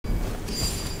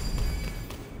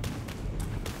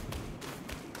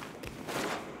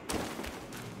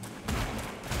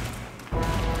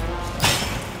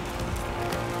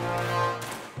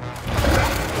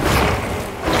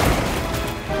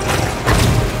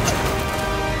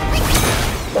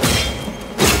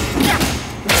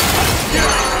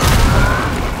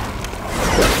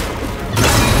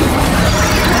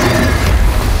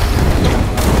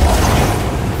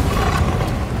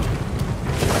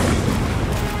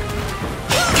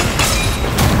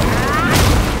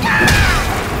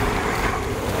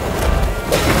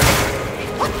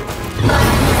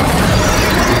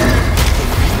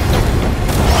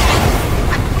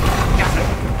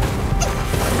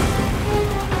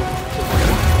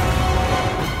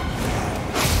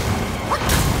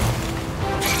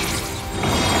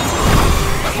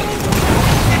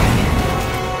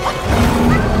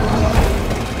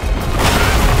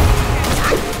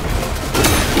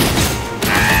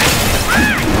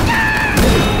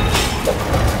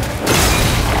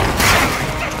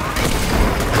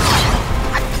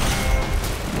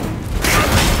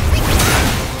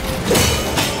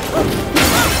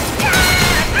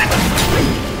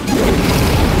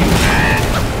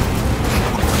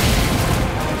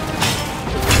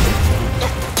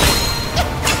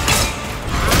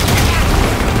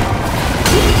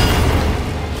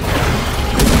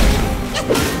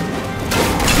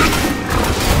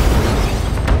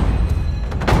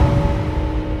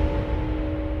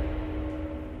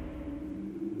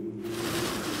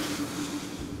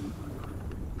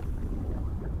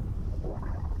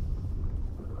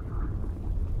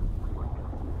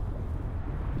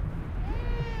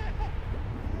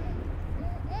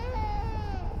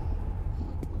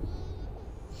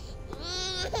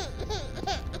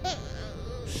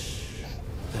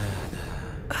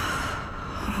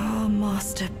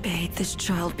master bade this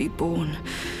child be born,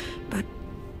 but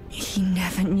he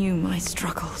never knew my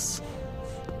struggles.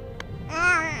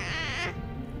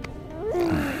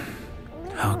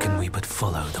 How can we but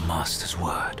follow the master's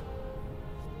word?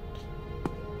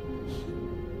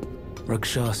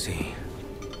 Rakshasi,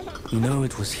 you know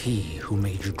it was he who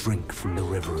made you drink from the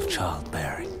river of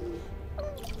childbearing.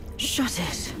 Shut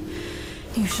it.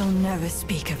 You shall never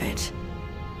speak of it.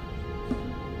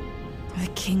 The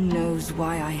king knows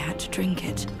why I had to drink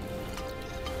it.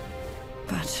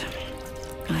 But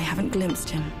I haven't glimpsed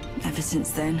him ever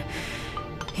since then.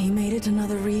 He made it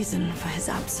another reason for his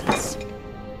absence.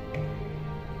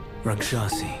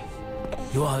 Rakshasi,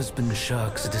 your husband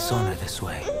shirks dishonor this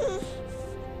way.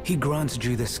 He granted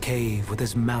you this cave with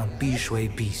his Mount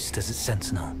Bishui beast as its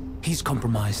sentinel. He's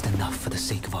compromised enough for the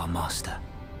sake of our master.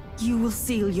 You will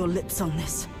seal your lips on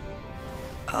this.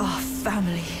 Our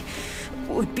family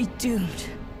would be doomed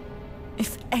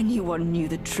if anyone knew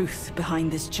the truth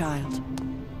behind this child.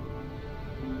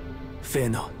 Fear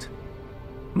not.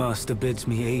 Master bids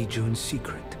me aid you in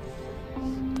secret.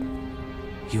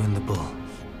 You and the bull,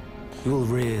 you will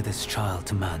rear this child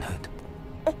to manhood.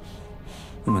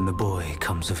 And when the boy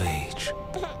comes of age,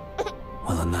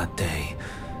 well, on that day,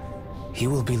 he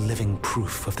will be living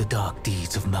proof of the dark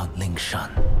deeds of Mount Lingshan.